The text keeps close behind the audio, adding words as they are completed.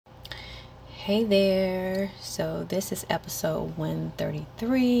Hey there. So this is episode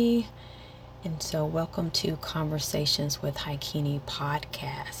 133. And so welcome to Conversations with Haikini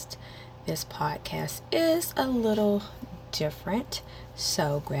podcast. This podcast is a little different.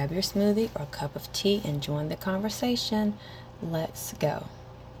 So grab your smoothie or cup of tea and join the conversation. Let's go.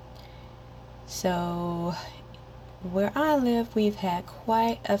 So where I live, we've had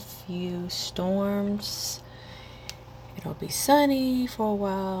quite a few storms. It'll be sunny for a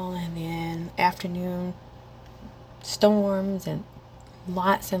while and then afternoon storms and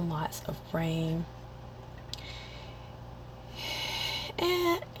lots of rain.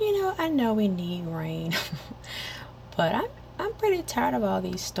 And I know we need rain, but I'm pretty tired of all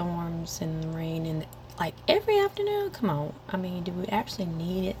these storms and rain and like every afternoon. Come on. I mean, do we actually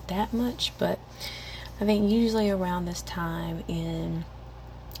need it that much? But I think usually around this time in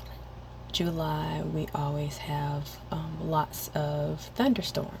July, we always have lots of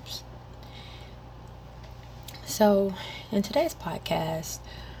thunderstorms. So, in today's podcast,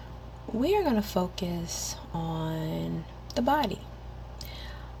 we are going to focus on the body.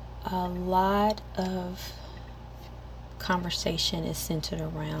 A lot of conversation is centered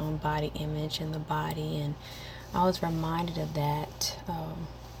around body image and the body, and I was reminded of that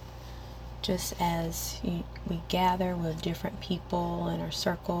just as we gather with different people in our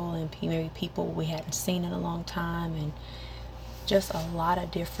circle and maybe people we hadn't seen in a long time, and just a lot of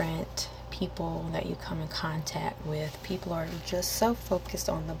different people that you come in contact with. People are just so focused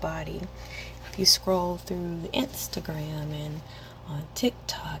on the body. If you scroll through Instagram and on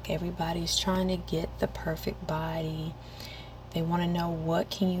TikTok, everybody's trying to get the perfect body. They want to know,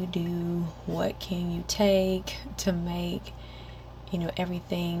 what can you do? What can you take to make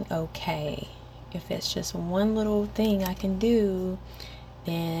everything okay? If it's just one little thing I can do,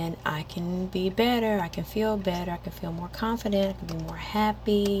 then I can be better, I can feel better, I can feel more confident, I can be more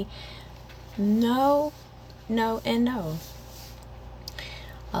happy. No. A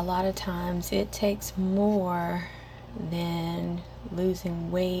lot of times it takes more than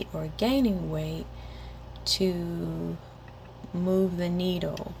losing weight or gaining weight to move the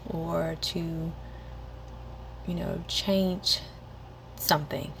needle or to change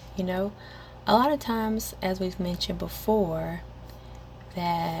something. A lot of times, as we've mentioned before,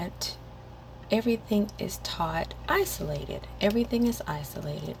 that everything is taught isolated. Everything is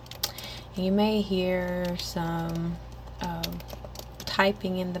isolated. And you may hear some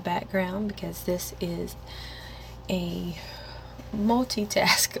typing in the background because this is a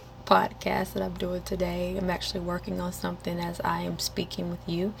multitask podcast that I'm doing today. I'm actually working on something as I am speaking with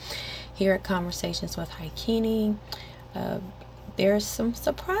you here at Conversations with Haikini. There's some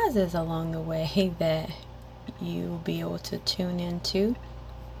surprises along the way that you'll be able to tune into.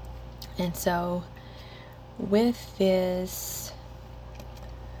 And so with this,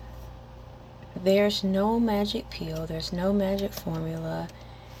 there's no magic pill, there's no magic formula.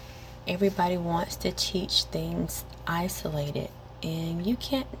 Everybody wants to teach things isolated, and you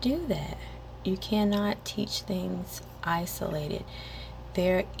can't do that. You cannot teach things isolated.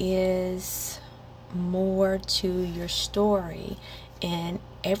 There is more to your story, and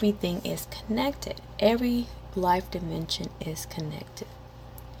everything is connected. Every life dimension is connected.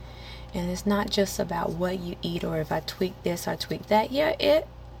 And it's not just about what you eat, or if I tweak this or tweak that. Yeah, it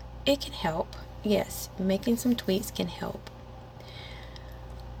can help. Yes, making some tweaks can help.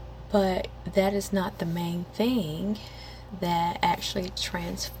 But that is not the main thing that actually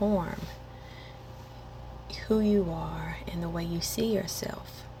transform who you are and the way you see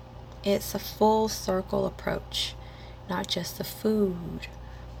yourself. It's a full circle approach, not just the food,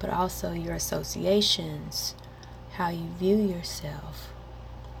 but also your associations, how you view yourself.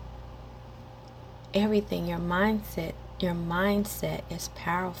 Everything, your mindset is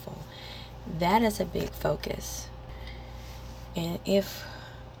powerful. That is a big focus. And if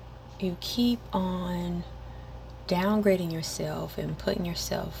you keep on downgrading yourself and putting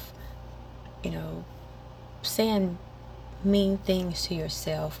yourself, saying mean things to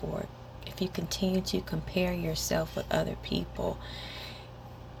yourself, or if you continue to compare yourself with other people,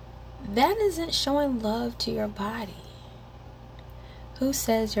 that isn't showing love to your body. Who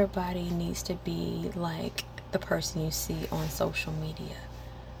says your body needs to be like the person you see on social media?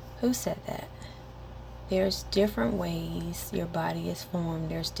 Who said that? There's different ways your body is formed.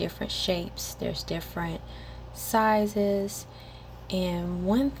 There's different shapes. There's different sizes. And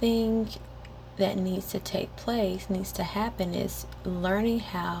one thing that needs to happen is learning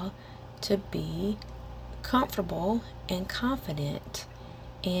how to be comfortable and confident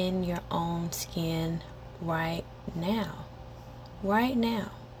in your own skin right now.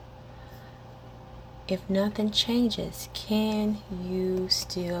 if nothing changes, can you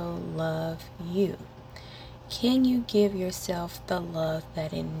still love you? Can you give yourself the love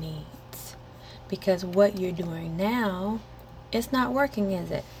that it needs? Because what you're doing now, it's not working, is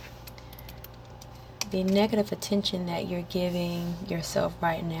it? The negative attention that you're giving yourself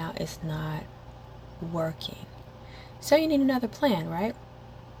right now is not working. So you need another plan, right?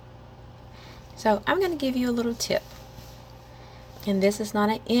 So I'm going to give you a little tip. And this is not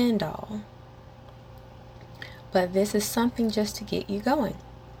an end all, but this is something just to get you going.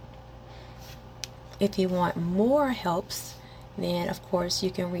 If you want more helps, then of course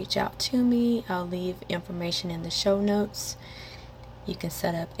you can reach out to me. I'll leave information in the show notes. You can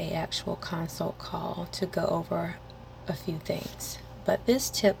set up an actual consult call to go over a few things. But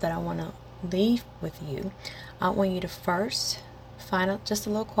this tip that I want to leave with you, I want you to first find out just a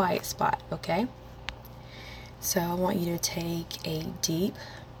little quiet spot, okay? So I want you to take a deep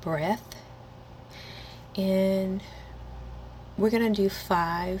breath, and we're going to do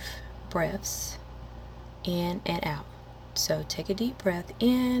 5 breaths in and out. So take a deep breath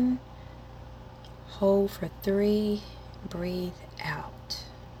in, hold for 3, breathe out.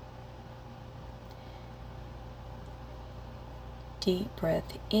 Deep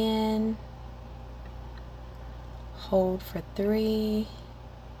breath in, hold for 3,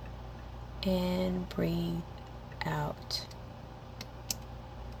 and breathe out.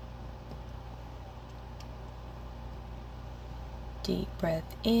 Deep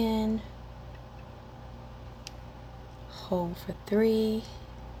breath in, hold for 3,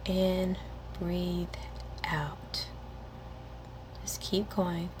 and breathe out. Just keep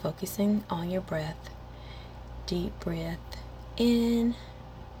going, focusing on your breath. Deep breath in,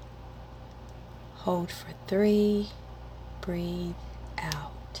 hold for 3, breathe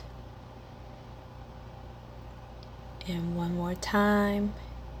out. And one more time.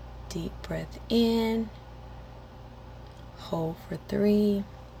 Deep breath in, hold for 3,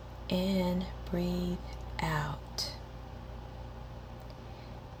 and breathe out.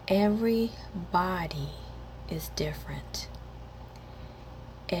 Every body is different.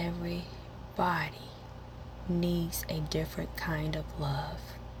 Every body needs a different kind of love.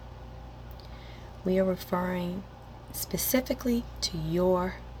 We are referring specifically to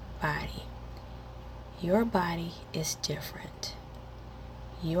your body. Your body is different.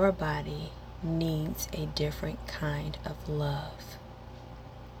 Your body needs a different kind of love.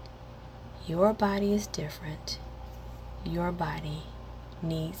 Your body is different. Your body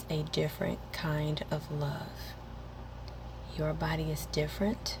needs a different kind of love. Your body is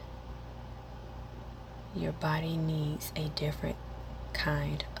different. Your body needs a different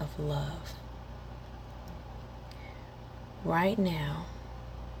kind of love. Right now,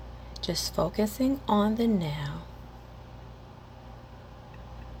 just focusing on the now,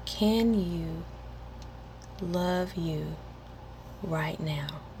 can you love you right now,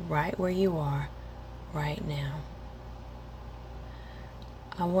 right where you are right now?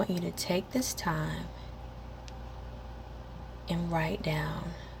 I want you to take this time and write down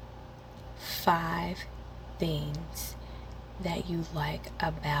 5 things that you like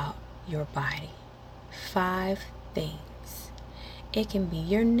about your body. 5 things. It can be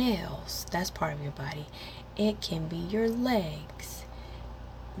your nails, that's part of your body. It can be your legs.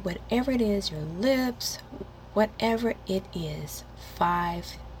 Whatever it is, your lips, whatever it is, 5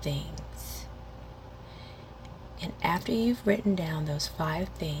 things. And after you've written down those 5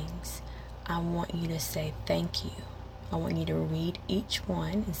 things, I want you to say thank you. I want you to read each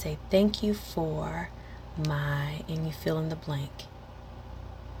one and say thank you for my, and you fill in the blank.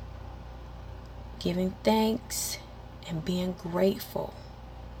 Giving thanks and being grateful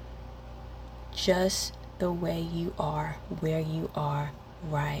just the way you are, where you are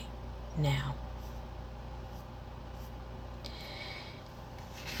right now.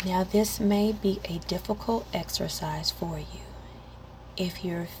 Now, this may be a difficult exercise for you. If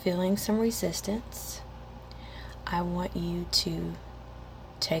you're feeling some resistance, I want you to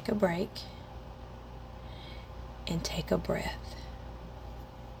take a break and take a breath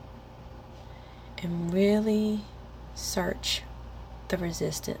and really search the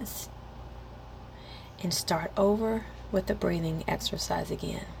resistance and start over with the breathing exercise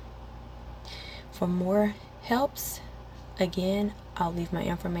again. For more helps, again, I'll leave my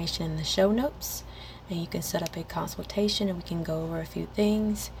information in the show notes, and you can set up a consultation and we can go over a few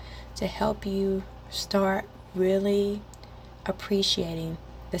things to help you start really appreciating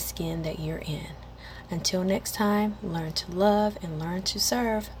the skin that you're in. Until next time, learn to love and learn to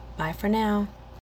serve. Bye for now.